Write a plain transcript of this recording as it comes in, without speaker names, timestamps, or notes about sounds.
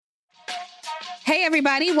Hey,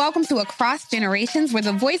 everybody. Welcome to Across Generations, where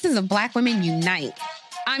the voices of Black women unite.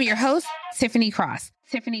 I'm your host, Tiffany Cross.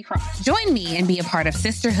 Join me and be a part of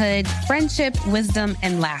sisterhood, friendship, wisdom,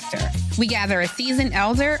 and laughter. We gather a seasoned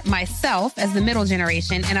elder, myself as the middle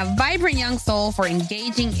generation, and a vibrant young soul for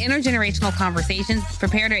engaging intergenerational conversations.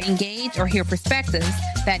 Prepare to engage or hear perspectives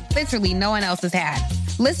that literally no one else has had.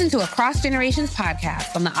 Listen to Across Generations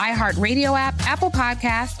podcast on the iHeartRadio app, Apple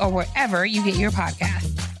Podcasts, or wherever you get your podcasts.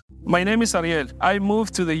 My name is Ariel. I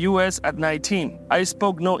moved to the U.S. at 19. I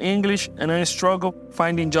spoke no English and I struggled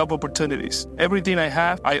finding job opportunities. Everything I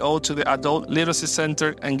have, I owe to the Adult Literacy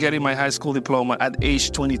Center and getting my high school diploma at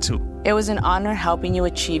age 22. It was an honor helping you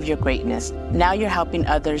achieve your greatness. Now you're helping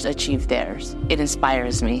others achieve theirs. It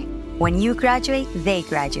inspires me. When you graduate, they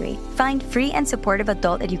graduate. Find free and supportive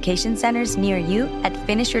adult education centers near you at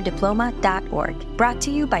finishyourdiploma.org. Brought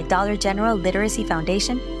to you by Dollar General Literacy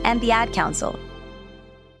Foundation and the Ad Council.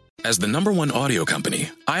 As the #1 audio company,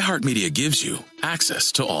 iHeartMedia gives you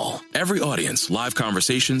access to all. Every audience, live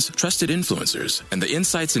conversations, trusted influencers, and the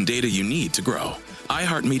insights and data you need to grow.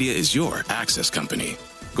 iHeartMedia is your access company.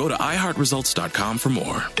 Go to iHeartResults.com for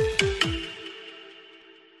more.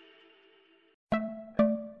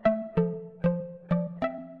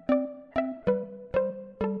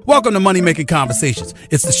 Welcome to Money Making Conversations.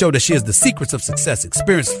 It's the show that shares the secrets of success,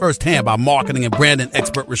 experienced firsthand by marketing and branding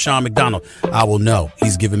expert Rashawn McDonald. I will know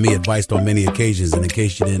he's given me advice on many occasions, and in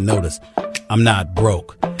case you didn't notice, I'm not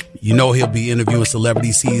broke. You know he'll be interviewing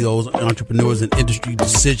celebrities, CEOs, entrepreneurs, and industry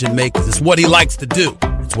decision makers. It's what he likes to do.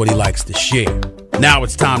 It's what he likes to share. Now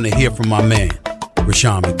it's time to hear from my man,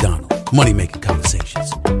 Rashawn McDonald. Money Making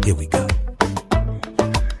Conversations. Here we go.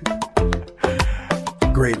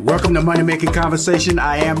 Great. Welcome to Money Making Conversation.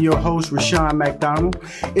 I am your host, Rashawn McDonald.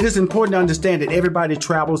 It is important to understand that everybody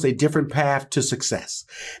travels a different path to success.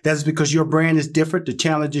 That is because your brand is different. The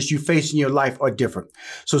challenges you face in your life are different.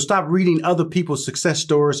 So stop reading other people's success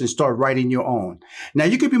stories and start writing your own. Now,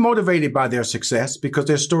 you can be motivated by their success because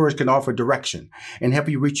their stories can offer direction and help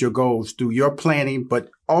you reach your goals through your planning,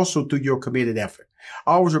 but also through your committed effort.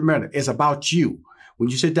 Always remember, it's about you. When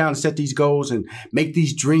you sit down and set these goals and make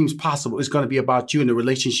these dreams possible, it's going to be about you and the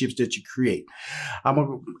relationships that you create. I'm going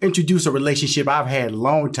to introduce a relationship I've had a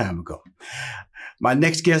long time ago. My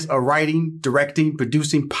next guests are writing, directing,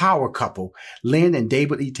 producing power couple, Lynn and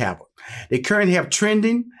David E. Talbert. They currently have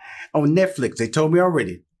trending on Netflix. They told me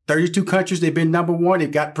already. 32 countries, they've been #1. They've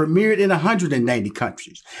got premiered in 190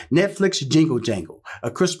 countries. Netflix, Jingle, A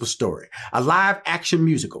Christmas Story, a live action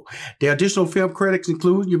musical. Their additional film credits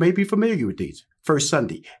include, you may be familiar with these, First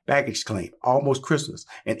Sunday, Baggage Claim, Almost Christmas,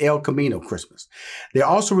 and El Camino Christmas. They're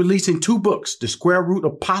also releasing 2 books. The Square Root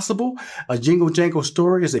of Possible, a Jingle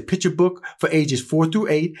story, is a picture book for ages 4 through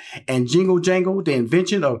 8, and Jingle, The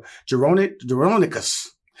Invention of Geronicus.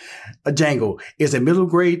 A Jangle is a middle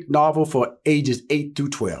grade novel for ages 8 through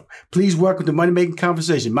 12. Please welcome to Money Making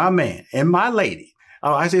Conversation, my man and my lady.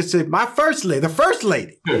 Oh, I said my first lady, the first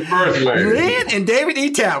lady. Lynn and David E.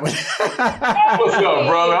 Talbert. What's up,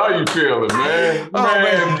 brother? How you feeling, man?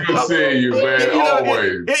 Man, good seeing you, man.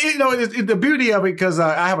 Always. It's the beauty of it, because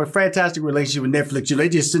I have a fantastic relationship with Netflix. They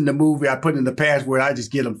just send the movie I put in the password. I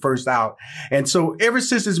just get them first out. And so ever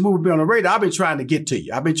since this movie been on the radar, I've been trying to get to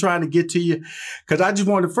you. Because I just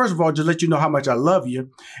wanted to, first of all, just let you know how much I love you,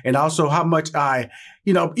 and also how much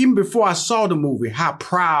even before I saw the movie, how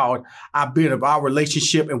proud I've been of our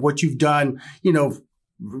relationship and what you've done,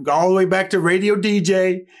 all the way back to radio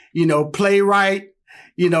DJ, playwright,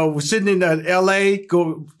 sitting in LA,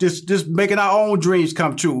 just making our own dreams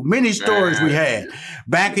come true. Many stories we had.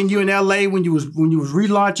 Backing you in LA when you was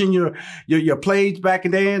relaunching your plays back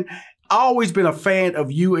then. Always been a fan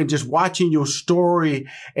of you and just watching your story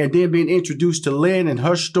and then being introduced to Lynn and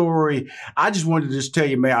her story. I just wanted to just tell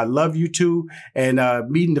you, man, I love you too. And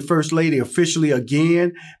meeting the First Lady officially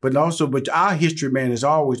again, but our history, man, has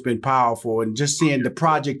always been powerful. And just seeing the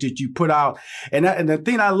project that you put out. And the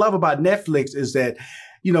thing I love about Netflix is that,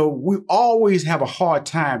 we always have a hard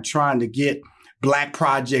time trying to get Black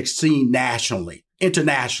projects seen nationally.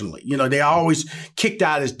 Internationally, they always kicked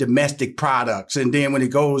out as domestic products. And then when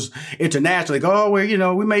it goes internationally,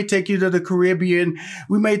 we may take you to the Caribbean.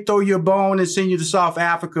 We may throw you a bone and send you to South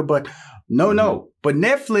Africa, but no. But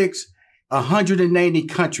Netflix, 190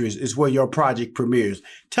 countries is where your project premieres.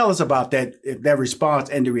 Tell us about that response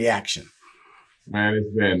and the reaction. Man, it's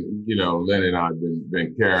been, Lynn and I have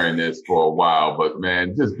been carrying this for a while, but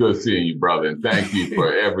man, just good seeing you, brother. And thank you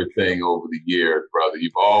for everything over the years, brother.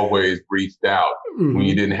 You've always reached out when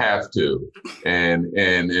you didn't have to and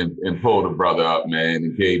pulled a brother up, man,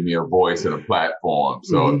 and gave me a voice and a platform.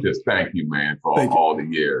 So just thank you, man, for all the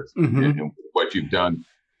years and what you've done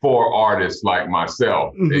for artists like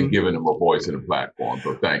myself and giving them a voice and a platform.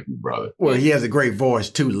 So thank you, brother. Well, he has a great voice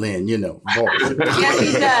too, Lynn, voice. Yes,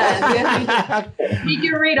 he does. Yes, he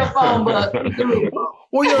can read a phone book.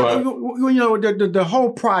 Well, the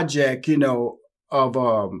whole project, of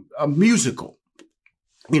a musical,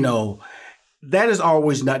 that is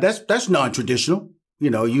always that's non-traditional.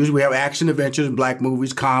 Usually we have action adventures in black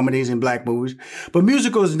movies, comedies in black movies, but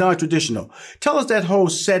musical is non-traditional. Tell us that whole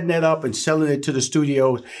setting it up and selling it to the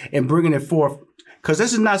studios and bringing it forth, because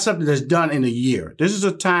this is not something that's done in a year. This is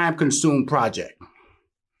a time-consumed project.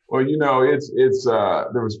 Well, it's the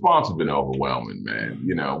response has been overwhelming, man.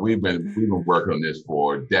 We've been working on this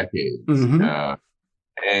for decades,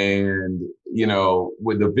 and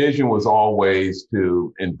with the vision was always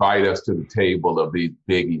to invite us to the table of these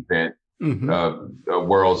big events.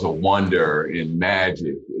 Worlds of wonder and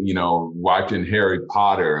magic, watching Harry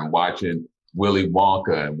Potter and watching Willy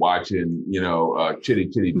Wonka and watching, Chitty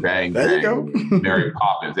Chitty Bang Bang, Mary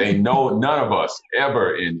Poppins. None of us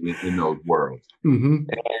ever in those worlds.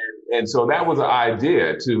 And so that was the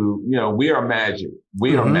idea to, we are magic.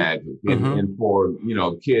 We are magic. And for,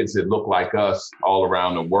 kids that look like us all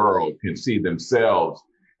around the world can see themselves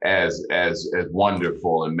as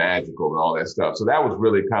wonderful and magical and all that stuff. So that was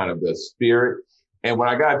really kind of the spirit. And when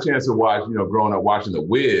I got a chance to watch, growing up watching The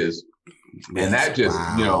Wiz, and that just,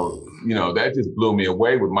 that just blew me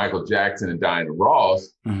away with Michael Jackson and Diana Ross.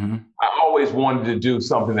 I always wanted to do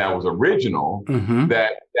something that was original,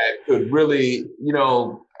 that could really,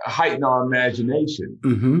 heighten our imagination.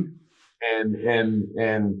 And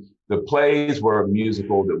the plays were a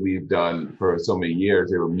musical that we've done for so many years.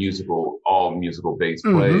 They were all musical-based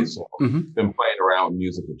plays. So been playing around with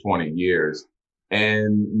music for 20 years.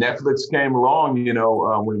 And Netflix came along,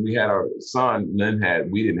 when we had our son,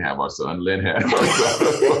 we didn't have our son, Lynn had our son.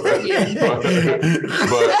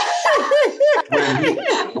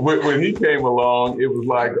 But when he came along, it was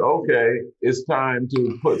like, okay, it's time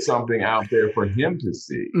to put something out there for him to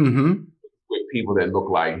see with people that look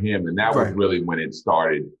like him. And that was really when it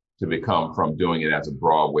started to become from doing it as a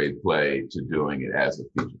Broadway play to doing it as a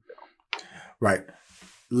feature film. Right.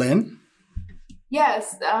 Lynn?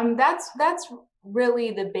 Yes, that's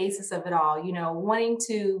really the basis of it all, wanting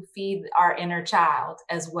to feed our inner child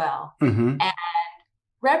as well. And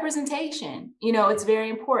representation, it's very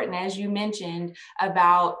important, as you mentioned,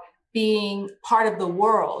 about being part of the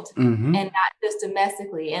world and not just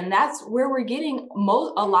domestically. And that's where we're getting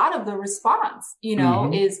a lot of the response,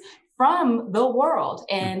 is from the world.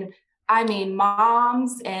 And I mean,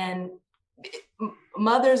 moms and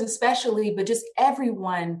mothers especially, but just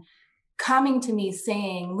everyone coming to me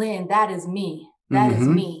saying, Lynn, that is me. That is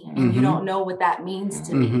me. And you don't know what that means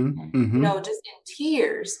to me. Just in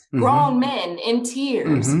tears, grown men in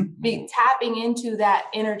tears, tapping into that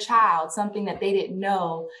inner child, something that they didn't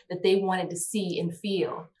know that they wanted to see and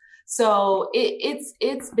feel. So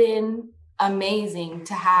it's been amazing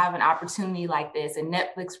to have an opportunity like this. And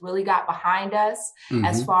Netflix really got behind us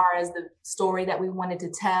as far as the story that we wanted to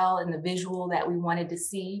tell and the visual that we wanted to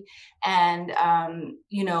see. And,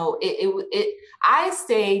 I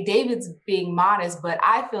say David's being modest, but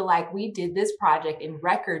I feel like we did this project in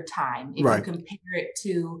record time. If you compare it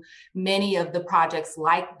to many of the projects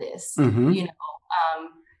like this, in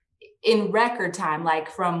record time, like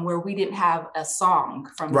from where we didn't have a song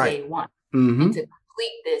from day one. And to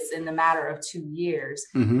complete this in the matter of 2 years,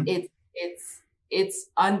 it's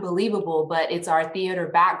unbelievable, but it's our theater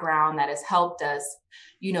background that has helped us,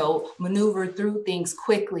 maneuver through things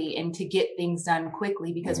quickly and to get things done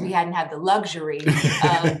quickly, because we hadn't had the luxury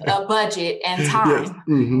of a budget and time,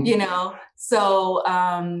 So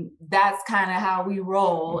that's kind of how we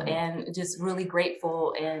roll, and just really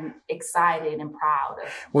grateful and excited and proud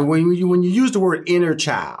of. Well, when you use the word inner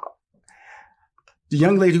child, the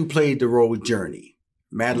young lady who played the role Journey,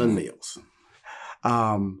 Madeline Mills,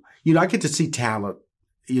 I get to see talent,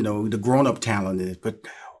 the grown-up talent in it, but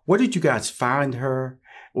where did you guys find her?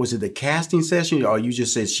 Was it the casting session, or you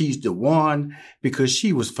just said she's the one? Because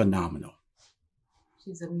she was phenomenal.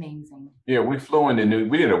 She's amazing. Yeah, we flew into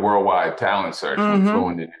we did a worldwide talent search. We flew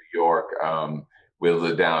into New York. We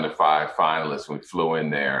whittled it down to 5 finalists. We flew in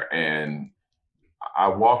there, and I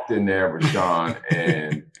walked in there, Rashawn,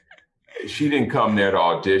 and she didn't come there to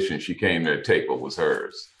audition. She came there to take what was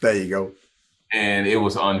hers. There you go. And it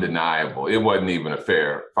was undeniable. It wasn't even a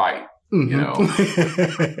fair fight, you know.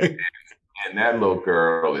 And that little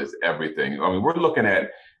girl is everything. I mean, we're looking at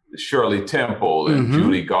Shirley Temple and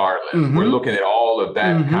Judy Garland. We're looking at all of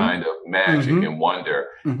that kind of magic and wonder.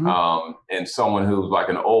 And someone who's like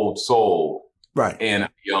an old soul in a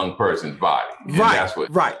young person's body. And that's what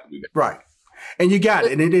right. And you got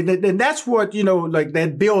it. And that's what, like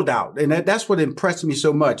that build out. And that's what impressed me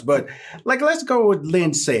so much. But like, let's go with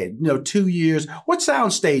Lynn said, 2 years. What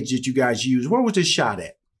sound stage did you guys use? Where was this shot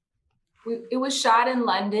at? It was shot in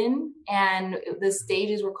London, and the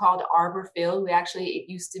stages were called Arbor Field. It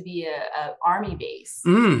used to be a army base.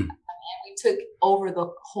 And we took over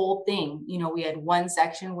the whole thing. We had one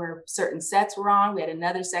section where certain sets were on. We had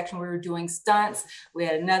another section where we were doing stunts. We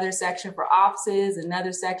had another section for offices,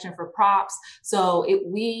 another section for props. So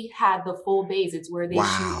we had the full base. It's where they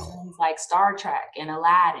shoot things like Star Trek and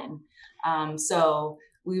Aladdin. So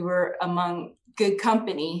we were among good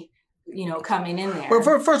company, coming in there.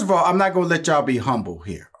 Well, first of all, I'm not going to let y'all be humble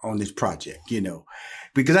here on this project,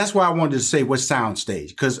 because that's why I wanted to say what soundstage.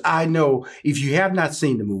 Because I know if you have not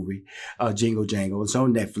seen the movie, Jingle Jangle, it's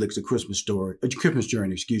on Netflix, A Christmas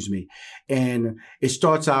Journey, and it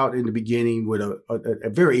starts out in the beginning with a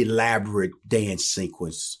very elaborate dance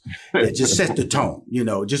sequence that just sets the tone.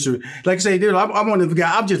 Just like I say, dude, I'm one of the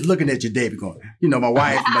guys. I'm just looking at you, David, going, my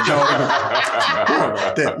wife, my daughter.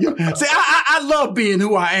 See, I love being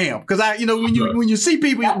who I am because when you see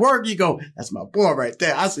people at work, you go, that's my boy right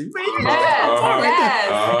there. I see, man, right there.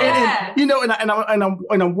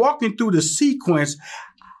 And I'm walking through the sequence.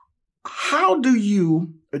 How do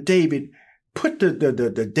you, David, put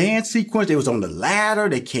the dance sequence? It was on the ladder.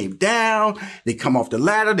 They came down. They come off the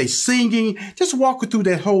ladder. They singing. Just walking through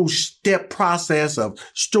that whole step process of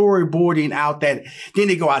storyboarding out that. Then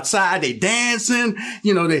they go outside. They dancing.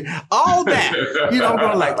 They all that. I'm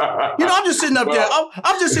going like. I'm just sitting up there.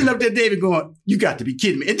 I'm just sitting up there, David, going, "You got to be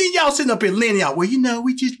kidding me!" And then y'all sitting up here leaning out. Well,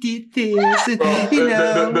 we just did this. And,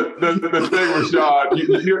 the thing, Rashad,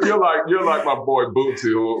 you're like my boy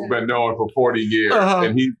Bootsy, who's been known for 40 years,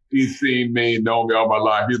 and he's seen me, known me all my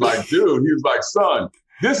life. He's like, dude, he's like, son,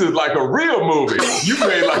 this is like a real movie. You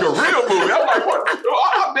made like a real movie. I'm like, what?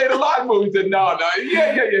 I made a lot of movies. He said, no,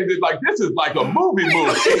 yeah. He's like, this is like a movie.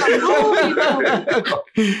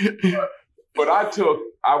 But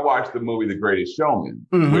I watched the movie The Greatest Showman,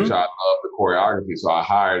 which I love the choreography. So I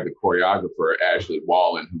hired the choreographer, Ashley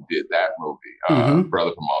Wallen, who did that movie,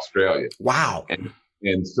 brother from Australia. Wow.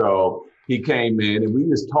 And so he came in and we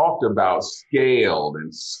just talked about scale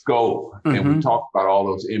and scope. And we talked about all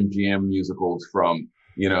those MGM musicals from,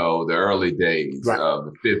 the early days of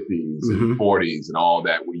the 50s and 40s and all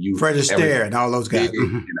that. Where you Fred Astaire and all those guys.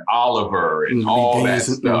 And Oliver and all that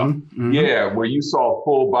stuff. Yeah, where you saw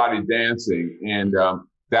full body dancing. And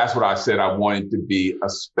that's what I said I wanted to be a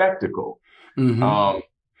spectacle.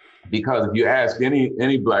 Because if you ask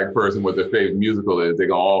any black person what their favorite musical is, they're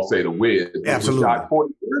going to all say The Wiz. Absolutely. It was shot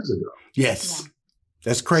 40 years ago. Yes.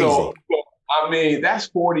 That's crazy. So, that's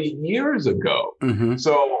 40 years ago.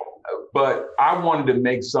 So, but I wanted to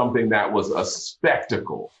make something that was a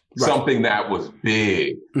spectacle, something that was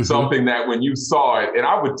big, something that when you saw it, and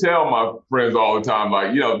I would tell my friends all the time,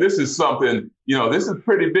 like, this is something, this is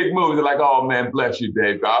pretty big movie. They're like, oh man, bless you,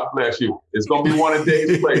 Dave. God bless you. It's going to be one of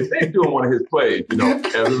Dave's plays. They're doing one of his plays,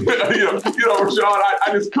 Rashad,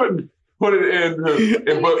 I just couldn't put it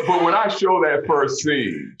in. But when I show that first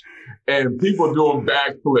scene, and people doing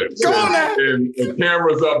backflips and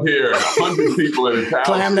cameras up here, 100 people in the town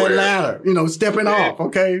climb that ladder, stepping off.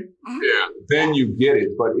 Okay. Yeah. Then you get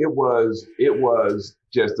it. But it was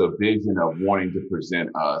just a vision of wanting to present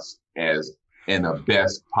us as in the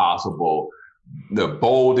best possible, the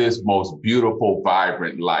boldest, most beautiful,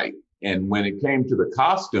 vibrant light. And when it came to the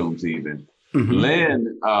costumes, even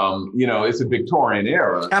Lynn, it's a Victorian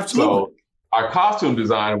era. Absolutely. So our costume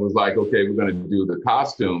designer was like, okay, we're going to do the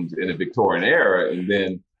costumes in the Victorian era. And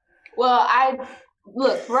then. Well,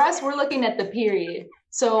 for us, we're looking at the period.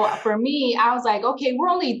 So for me, I was like, okay, we're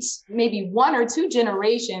only maybe 1 or 2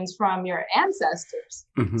 generations from your ancestors.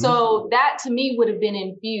 So that to me would have been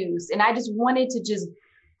infused. And I just wanted to just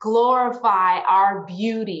glorify our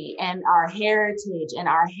beauty and our heritage and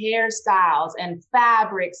our hairstyles and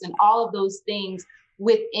fabrics and all of those things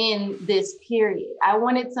within this period. I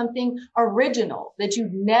wanted something original that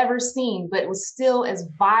you've never seen, but it was still as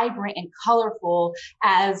vibrant and colorful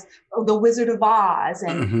as The Wizard of Oz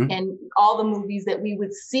and all the movies that we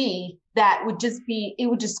would see that would just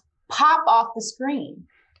pop off the screen,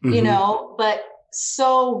 but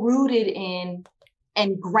so rooted in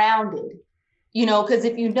and grounded, because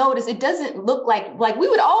if you notice, it doesn't look like we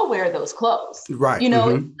would all wear those clothes, right? It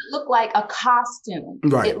looked like a costume,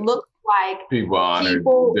 right? It looked like people honored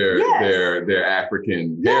their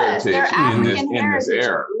African heritage in this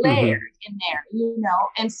era, layered in there,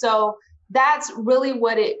 and so that's really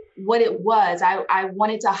what it was. I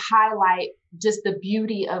wanted to highlight just the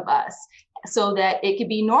beauty of us so that it could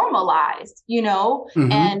be normalized,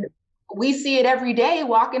 and we see it every day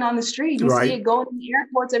walking on the street. You see it going to the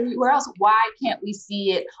airports, everywhere else. Why can't we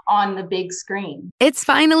see it on the big screen? It's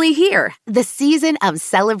finally here, the season of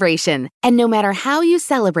celebration. And no matter how you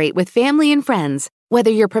celebrate with family and friends, whether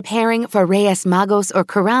you're preparing for Reyes Magos or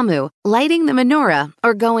Karamu, lighting the menorah,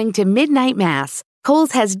 or going to midnight mass,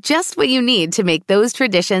 Kohl's has just what you need to make those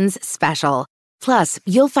traditions special. Plus,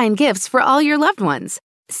 you'll find gifts for all your loved ones.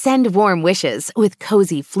 Send warm wishes with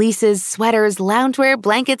cozy fleeces, sweaters, loungewear,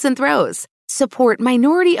 blankets, and throws. Support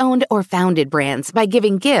minority-owned or founded brands by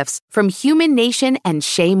giving gifts from Human Nation and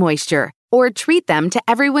Shea Moisture. Or treat them to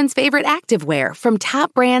everyone's favorite activewear from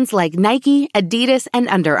top brands like Nike, Adidas, and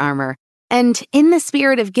Under Armour. And in the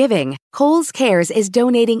spirit of giving, Kohl's Cares is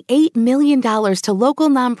donating $8 million to local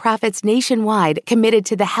nonprofits nationwide committed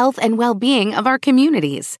to the health and well-being of our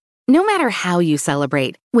communities. No matter how you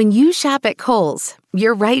celebrate, when you shop at Kohl's,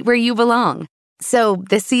 you're right where you belong. So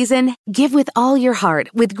this season, give with all your heart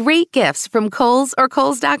with great gifts from Kohl's or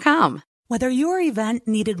Kohls.com. Whether your event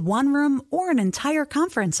needed one room or an entire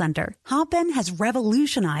conference center, Hopin has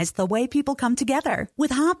revolutionized the way people come together.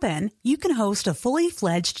 With Hopin, you can host a fully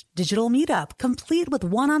fledged digital meetup, complete with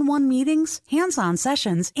one-on-one meetings, hands-on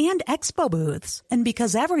sessions, and expo booths. And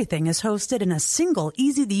because everything is hosted in a single,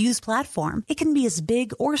 easy-to-use platform, it can be as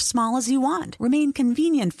big or small as you want, remain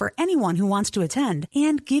convenient for anyone who wants to attend,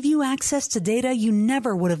 and give you access to data you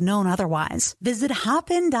never would have known otherwise. Visit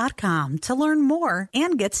hopin.com to learn more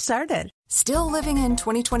and get started. Still living in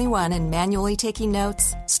 2021 and manually taking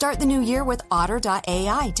notes? Start the new year with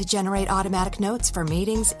Otter.ai to generate automatic notes for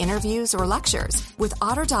meetings, interviews, or lectures. With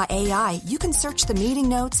Otter.ai, you can search the meeting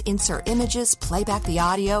notes, insert images, play back the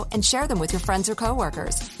audio, and share them with your friends or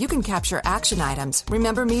coworkers. You can capture action items,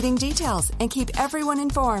 remember meeting details, and keep everyone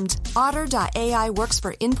informed. Otter.ai works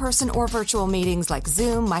for in-person or virtual meetings like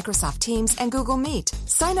Zoom, Microsoft Teams, and Google Meet.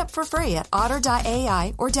 Sign up for free at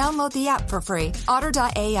Otter.ai or download the app for free.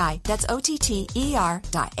 Otter.ai, that's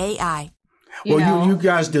OTTER.ai. Well, you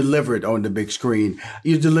guys delivered on the big screen.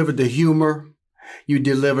 You delivered the humor. You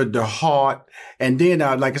delivered the heart. And then,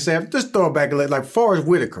 like I said, just throw it back like Forrest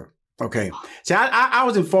Whitaker. Okay. See, I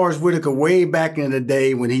was in Forrest Whitaker way back in the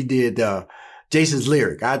day when he did Jason's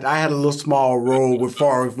Lyric. I had a little small role with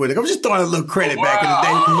Forrest Whitaker. I'm just throwing a little credit back in the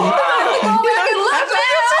day.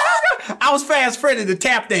 I was Fast Freddy, the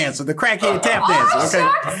tap dancer, the crackhead tap dancer.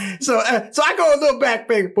 Okay, so I go a little back,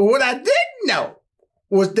 but what I didn't know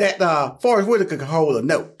was that Forrest Whitaker could hold a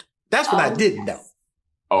note. That's what I didn't know.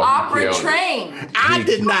 Opera train. I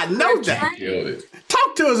did not know that.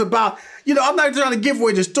 Talk to us about. I'm not trying to give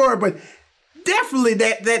away the story, but definitely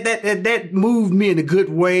that moved me in a good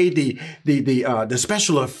way. The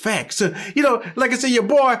special effects. Like I said, your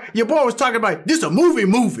boy was talking about this a movie.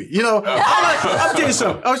 I'll tell you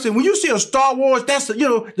something. I said when you see a Star Wars, that's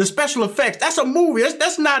the special effects. That's a movie.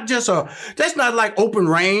 That's not like open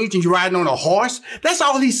range and you're riding on a horse. That's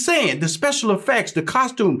all he's saying. The special effects, the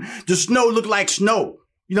costume, the snow looked like snow.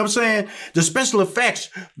 You know what I'm saying? The special effects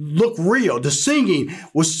look real. The singing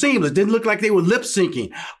was seamless. Didn't look like they were lip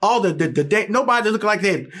syncing. All nobody looked like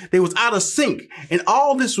they was out of sync. And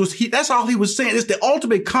all this that's all he was saying. It's the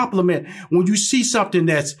ultimate compliment when you see something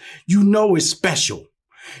that's, is special.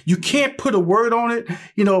 You can't put a word on it.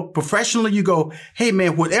 Professionally, you go, hey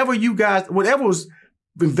man, whatever was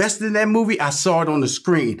invested in that movie, I saw it on the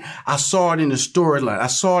screen. I saw it in the storyline. I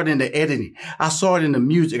saw it in the editing. I saw it in the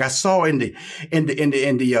music. I saw it in the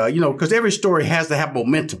because every story has to have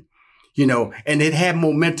momentum, and it had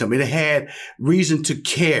momentum. It had reason to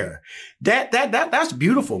care. That's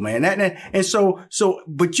beautiful, man.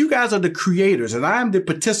 But you guys are the creators and I'm the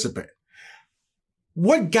participant.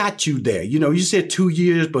 What got you there? You said 2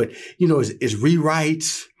 years, but it's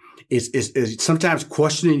rewrites. Is sometimes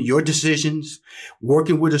questioning your decisions,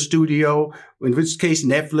 working with a studio, in this case,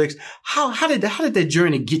 Netflix. How did that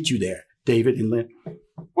journey get you there, David and Lynn?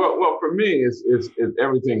 Well, for me, it's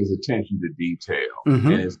everything is attention to detail.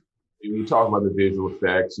 Mm-hmm. And you talk about the visual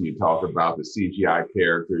effects, and you talk about the CGI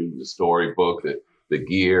characters, the storybook, the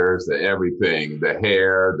gears, the everything, the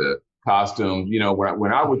hair, the costumes.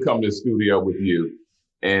 When I would come to the studio with you,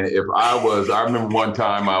 and I remember one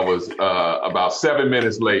time I was about 7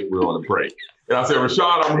 minutes late. We were on a break. And I said,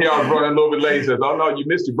 Rashawn, I'm here. I was running a little bit late. He says, oh, no, you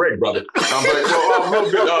missed your break, brother. And I'm like, well, I'm a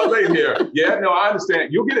little bit late here. Yeah, no, I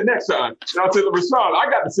understand. You'll get it next time. And I said, Rashawn,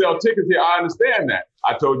 I got to sell tickets here. I understand that.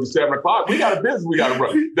 I told you 7 o'clock. We got a business we got to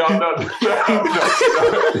run. No.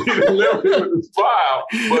 He delivered it with a smile,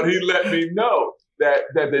 but he let me know that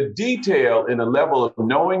the detail in the level of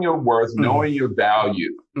knowing your worth, knowing your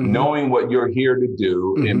value, knowing what you're here to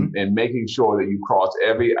do, and making sure that you cross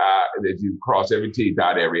every I, that you cross every T,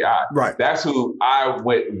 dot every I. Right. That's who I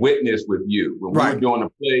witnessed with you. When we were doing the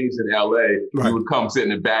plays in LA, you would come sit in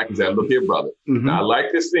the back and say, look here, brother, now I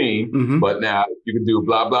like this scene, but now you can do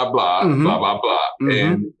blah, blah, blah, blah, blah, blah.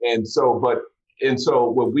 And so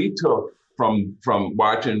what we took from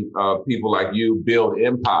watching people like you build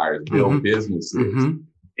empires, build businesses,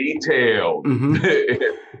 detailed,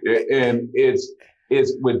 and it's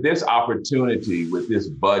with this opportunity, with this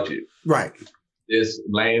budget, this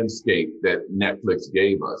landscape that Netflix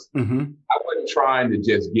gave us. I wasn't trying to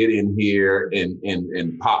just get in here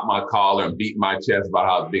and pop my collar and beat my chest about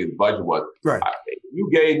how big the budget was. You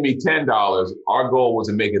gave me $10. Our goal was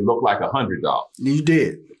to make it look like $100. You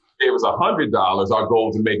did. It was $100. Our goal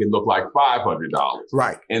was to make it look like $500.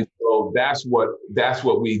 Right. And so that's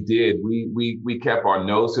what we did. We kept our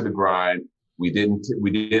nose to the grind. We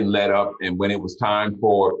didn't let up. And when it was time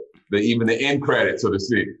for even the end credits of the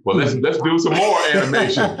scene, well, let's do some more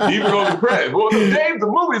animation, even on the credits. Well, the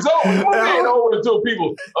movie's over. The movie ain't over until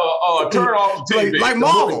people turn off the TV. Like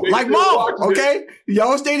Marvel. Okay,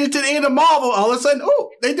 y'all stayed until the end of Marvel. All of a sudden,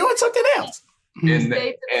 they're doing something else.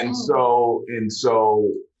 And so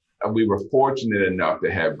we were fortunate enough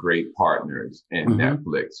to have great partners in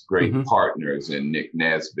Netflix, great partners in Nick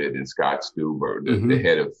Nesbitt and Scott Stuber, the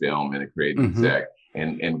head of film and the creative exec,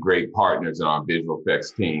 and great partners in our visual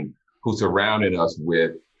effects team who surrounded us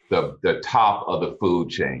with the top of the food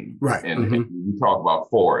chain. Right. And we talk about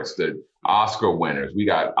Forrest, the Oscar winners. We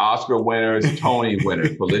got Oscar winners, Tony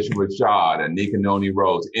winners, Felicia Rashad, Anika Noni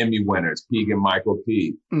Rose, Emmy winners, Keegan Michael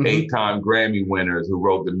Key, 8-time Grammy winners who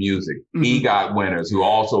wrote the music, EGOT winners who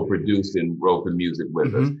also produced and wrote the music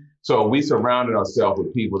with us. So we surrounded ourselves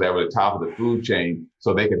with people that were at the top of the food chain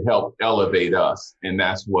so they could help elevate us. And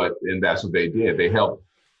that's what they did.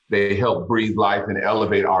 They helped breathe life and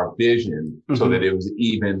elevate our vision so that it was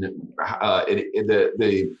even,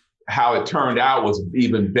 how it turned out was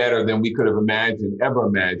even better than we could have ever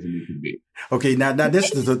imagined it could be. Okay, now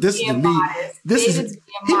this is me. This is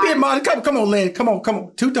he being modest. Come on, Lynn. Come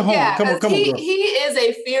on. Toot the horn. Yeah, come on, girl. He is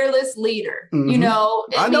a fearless leader. You know,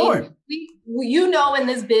 I know him. In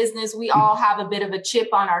this business, we all have a bit of a chip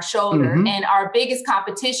on our shoulder, and our biggest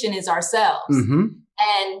competition is ourselves.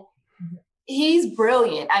 And he's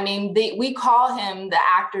brilliant. I mean, we call him the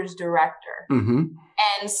actor's director.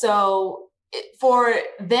 And so for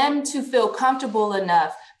them to feel comfortable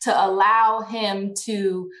enough to allow him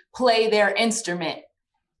to play their instrument,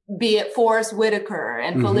 be it Forrest Whitaker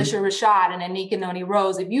and Felicia Rashad and Anika Noni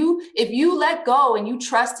Rose, if you let go and you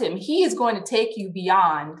trust him, he is going to take you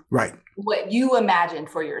beyond what you imagined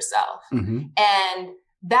for yourself. And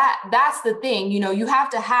that's the thing, you have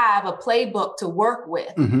to have a playbook to work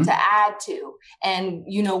with, to add to. And,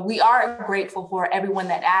 we are grateful for everyone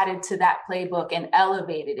that added to that playbook and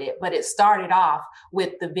elevated it, but it started off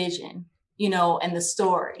with the vision, and the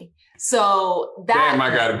story. So damn, I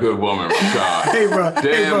got a good woman, Rashad. Hey, bro.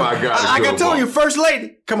 Damn, I got a good woman. I can tell you, first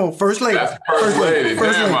lady. Come on, first lady. That's first lady.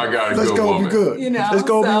 Damn, I got a good woman. Let's go be good. Let's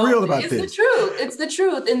go be real about this. It's the truth. It's the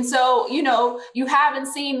truth. And so, you haven't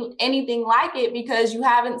seen anything like it because you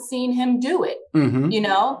haven't seen him do it,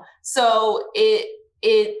 So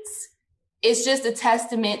it's just a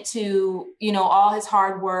testament to, all his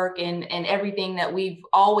hard work and everything that we've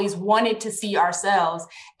always wanted to see ourselves.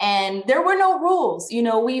 And there were no rules.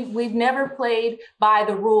 We've never played by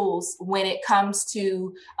the rules when it comes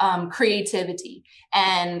to creativity.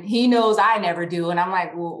 And he knows I never do. And I'm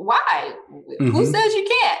like, well, why? Who says you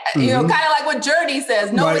can't? Kind of like what Journey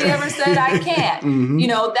says. Nobody ever said I can't.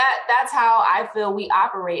 That's how I feel we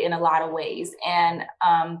operate in a lot of ways. And,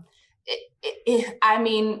 I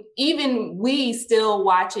mean, even we still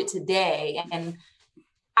watch it today and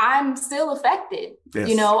I'm still affected.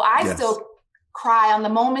 I still cry on the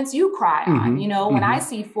moments you cry on, when I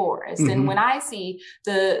see Forrest and when I see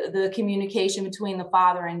the communication between the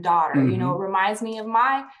father and daughter, it reminds me of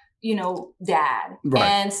my, dad. Right.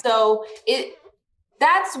 And so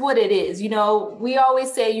that's what it is. We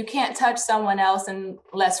always say you can't touch someone else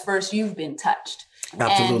unless first you've been touched.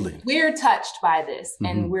 Absolutely. And we're touched by this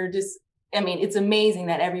and we're just, it's amazing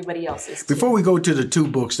that everybody else is too. Before we go to the 2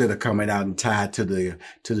 books that are coming out and tied to the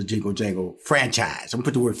Jingle Jangle franchise, I'm gonna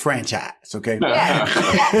put the word franchise, okay?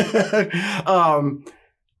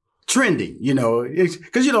 Trending,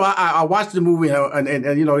 because I watched the movie and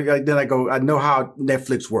then I go, I know how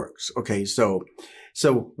Netflix works, okay? So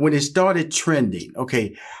when it started trending,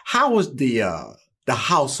 okay, how was the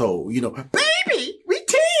household? Baby, we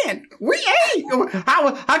 10, we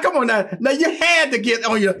How come on now? Now you had to get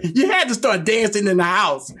on you had to start dancing in the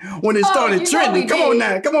house when it started trending. Come on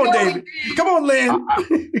now. Come on, David. Come on, Lynn.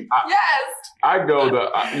 Yes. I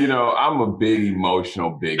go I'm a big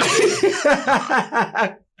emotional big baby.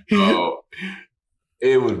 So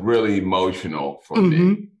it was really emotional for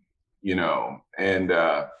me, and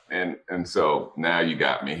so now you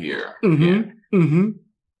got me here again.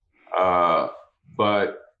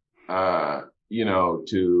 But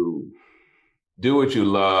to do what you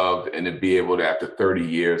love and to be able to, after 30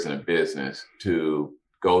 years in a business, to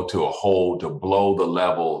go to blow the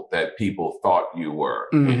level that people thought you were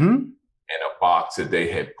in a box that they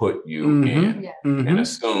had put you in, and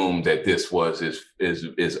assumed that this was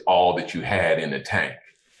is all that you had in the tank.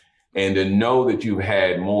 And to know that you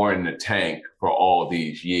had more in the tank for all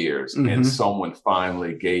these years, and someone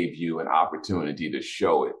finally gave you an opportunity to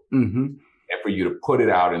show it, and for you to put it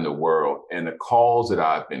out in the world. And the calls that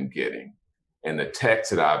I've been getting and the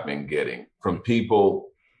texts that I've been getting from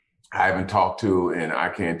people I haven't talked to, and I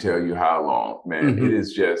can't tell you how long, man. It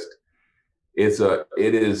is just,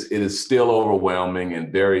 it is still overwhelming and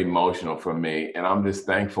very emotional for me. And I'm just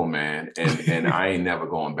thankful, man. And I ain't never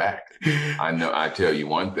going back. I tell you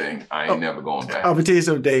one thing, I ain't never going back. I'm gonna tell you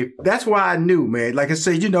something, Dave. That's why I knew, man. Like I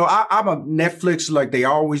said, I'm a Netflix, like they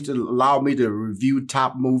always allow me to review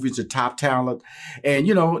top movies and top talent. And,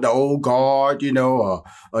 the Old Guard,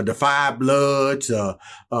 The Five Bloods,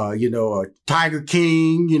 Tiger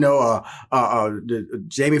King, the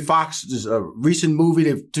Jamie Foxx's recent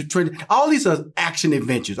movie that trended. All these are action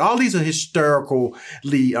adventures. All these are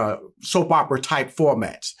historically soap opera type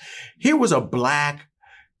formats. Here was a Black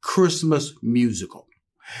Christmas musical.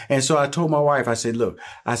 And so I told my wife, I said, look,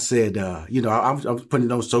 I'm putting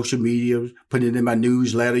it on social media, putting it in my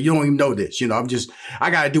newsletter. You don't even know this. I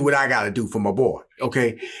got to do what I got to do for my boy.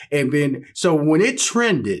 Okay. And then, so when it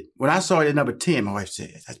trended, when I saw it at number 10, my wife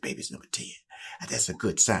said, that's baby's number 10. That's a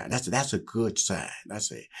good sign. That's a good sign. I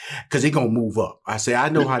said, because it's going to move up. I said, I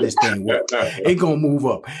know how this thing works. It's going to move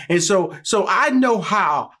up. And so I know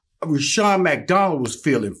how Rushion McDonald was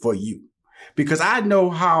feeling for you. Because I know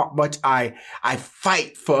how much I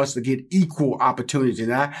fight for us to get equal opportunity.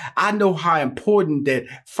 And I know how important that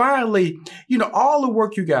finally, all the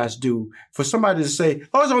work you guys do for somebody to say,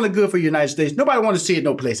 oh, it's only good for the United States. Nobody want to see it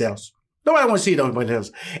no place else. Nobody want to see it no place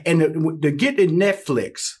else. And to get in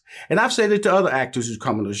Netflix, and I've said it to other actors who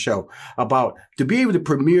come on the show, about to be able to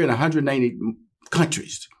premiere in 190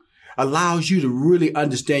 countries allows you to really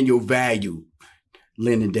understand your value,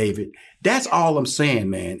 Lynn and David. That's all I'm saying,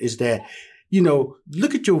 man, is that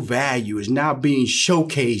look at your value is now being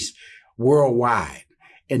showcased worldwide.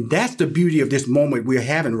 And that's the beauty of this moment we're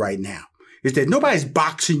having right now, is that nobody's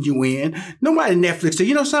boxing you in. Nobody Netflix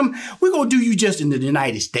said, something, we're going to do you just in the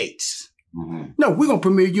United States. No, we're going to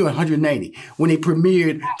premiere you in 180. When they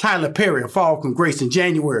premiered Tyler Perry, A Fall from Grace in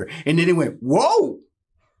January. And then they went, whoa.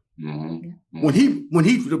 When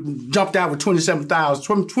he jumped out with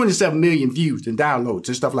 27 million views and downloads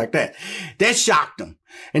and stuff like that, that shocked them.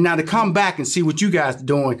 And now to come back and see what you guys are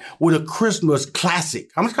doing with a Christmas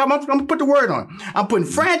classic. I'm gonna put the word on. I'm putting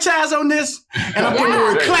franchise on this, and I'm putting the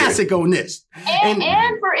word classic on this. And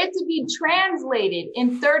for it to be translated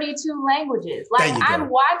in 32 languages. Like I'm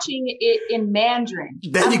watching it in Mandarin.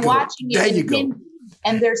 I'm watching it in Hindi.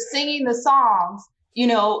 And they're singing the songs,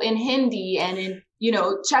 in Hindi and in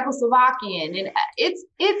Czechoslovakian, and it's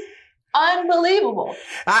unbelievable.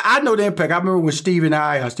 I know the impact. I remember when Steve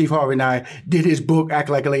Harvey and I did his book, Act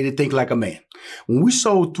Like a Lady, Think Like a Man. When we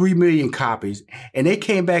sold 3 million copies, and they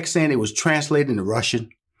came back saying it was translated into Russian,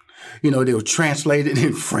 they were translated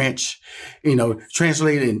in French,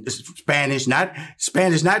 translated in Spanish, not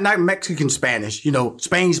Mexican Spanish,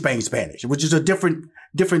 Spain Spanish, which is a different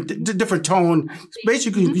tone.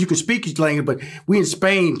 Basically, you can speak each language, but we in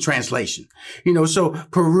Spain translation, so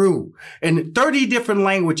Peru and 30 different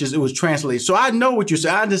languages it was translated. So I know what you're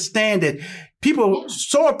saying. I understand that people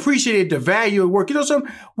so appreciated the value of work. So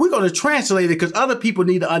we're going to translate it because other people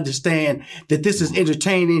need to understand that this is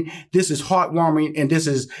entertaining, this is heartwarming, and this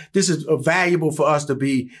is valuable for us to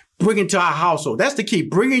be bringing to our household. That's the key.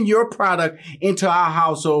 Bringing your product into our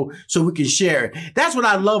household so we can share it. That's what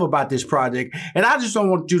I love about this project. And I just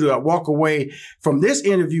don't want you to walk away from this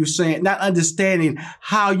interview not understanding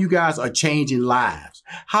how you guys are changing lives.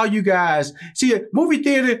 How you guys see a movie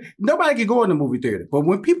theater. Nobody can go in the movie theater, but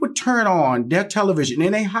when people turn on their television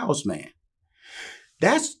in their house, man,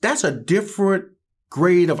 that's a different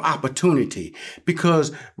grade of opportunity,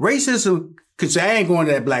 because racism could say, I ain't going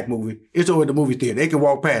to that black movie. It's over at the movie theater. They can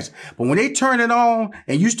walk past. But when they turn it on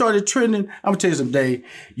and you started trending, I'm going to tell you something, Dave.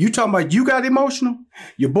 You talking about you got emotional?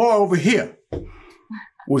 Your boy over here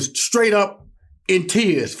was straight up in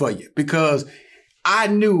tears for you because I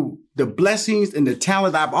knew the blessings and the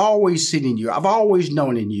talent I've always seen in you. I've always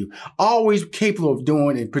known in you, always capable of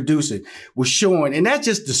doing and producing was showing. And that's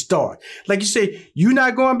just the start. Like you say, you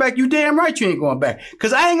not going back. You damn right you ain't going back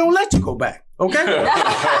because I ain't going to let you go back. Okay? Not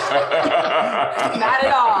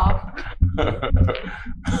at all.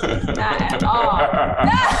 Not at all.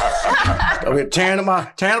 Okay, tearing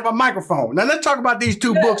up my microphone. Now let's talk about these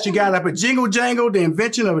two books you got up at Jingle, Jangle, The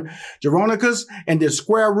Invention of Geronicus and The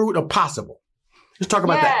Square Root of Possible. Let's talk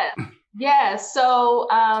about that. Yeah. So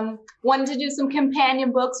wanted to do some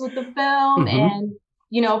companion books with the film and,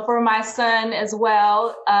 for my son as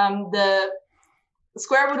well. The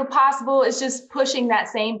Square Root of Possible is just pushing that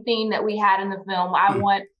same theme that we had in the film. I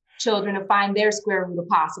want children to find their square root of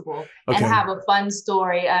possible and have a fun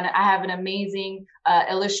story. And I have an amazing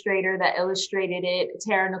illustrator that illustrated it,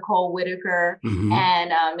 Tara Nicole Whitaker,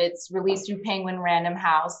 and it's released through Penguin Random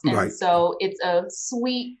House. And so it's a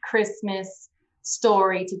sweet Christmas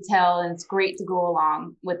story to tell, and it's great to go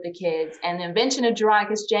along with the kids. And The Invention of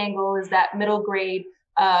Geronicus Jangle is that middle grade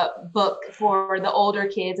book for the older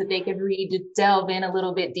kids that they could read to delve in a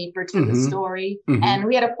little bit deeper to the story. And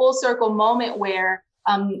we had a full circle moment where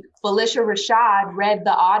Felicia Rashad read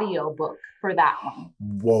the audio book for that one.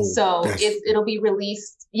 Whoa! So it'll be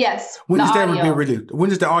released. Yes. When does that be released? When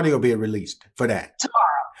does the audio be released for that? Tomorrow.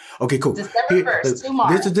 Okay, cool. December 1st,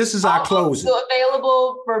 tomorrow. This is our closing. So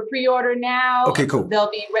available for pre-order now. Okay, cool. They'll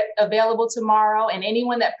be available tomorrow, and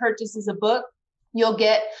anyone that purchases a book, you'll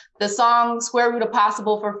get the song Square Root of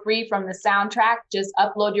Possible for free from the soundtrack. Just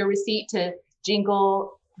upload your receipt to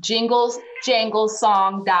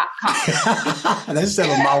jinglesjanglesong.com. That's a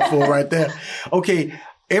mouthful right there. Okay,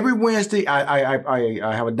 every Wednesday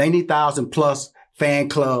I have a 90,000 plus fan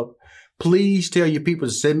club. Please tell your people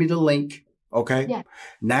to send me the link. Okay,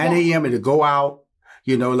 9 a.m. it'll go out.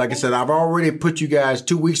 Like I said, I've already put you guys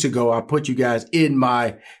 2 weeks ago. I put you guys in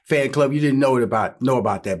my fan club. You didn't know about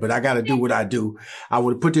that, but I got to do what I do. I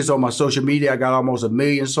would put this on my social media. I got almost 1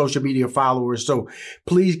 million social media followers. So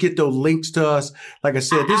please get those links to us. Like I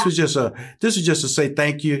said, this was just to say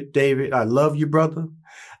thank you, David. I love you, brother.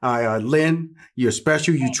 Lynn, you're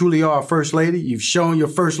special. You truly are a first lady. You've shown your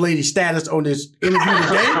first lady status on this interview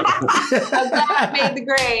today. I made the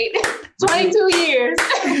grade. 22 years.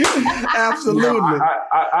 Absolutely.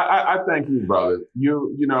 I thank you, brother.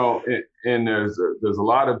 And there's a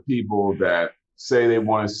lot of people that say they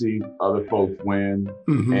want to see other folks win,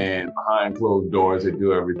 and behind closed doors, they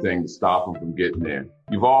do everything to stop them from getting there.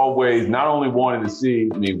 You've always not only wanted to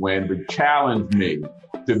see me win, but challenged me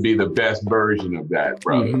to be the best version of that,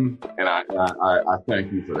 brother. And I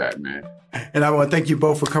thank you for that, man. And I want to thank you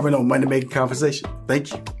both for coming on Money Making Conversation.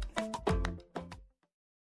 Thank you.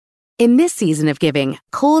 In this season of giving,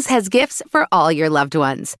 Kohl's has gifts for all your loved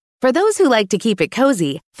ones. For those who like to keep it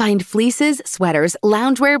cozy, find fleeces, sweaters,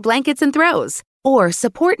 loungewear, blankets, and throws. Or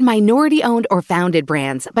support minority-owned or founded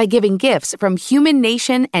brands by giving gifts from Human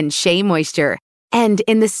Nation and Shea Moisture. And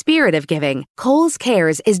in the spirit of giving, Kohl's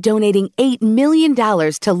Cares is donating $8 million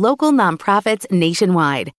to local nonprofits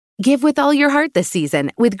nationwide. Give with all your heart this season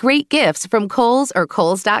with great gifts from Kohl's or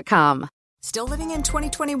Kohls.com. Still living in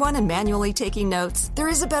 2021 and manually taking notes? There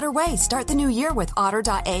is a better way. Start the new year with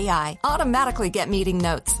Otter.ai. Automatically get meeting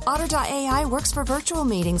notes. Otter.ai works for virtual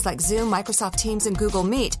meetings like Zoom, Microsoft Teams, and Google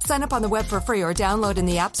Meet. Sign up on the web for free or download in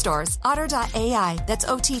the app stores. Otter.ai. That's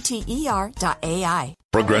OTTER.ai.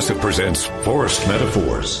 Progressive presents Forced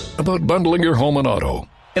Metaphors about bundling your home and auto.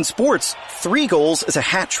 In sports, 3 goals is a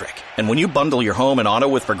hat trick. And when you bundle your home and auto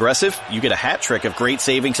with Progressive, you get a hat trick of great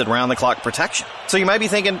savings and round-the-clock protection. So you might be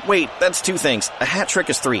thinking, wait, that's 2 things. A hat trick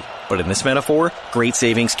is 3. But in this metaphor, great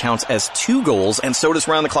savings counts as 2 goals, and so does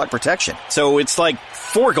round-the-clock protection. So it's like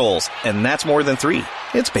 4 goals, and that's more than 3.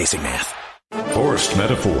 It's basic math. Forced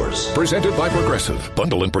Metaphors, presented by Progressive.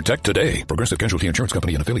 Bundle and protect today. Progressive Casualty Insurance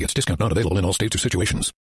Company and affiliates. Discount not available in all states or situations.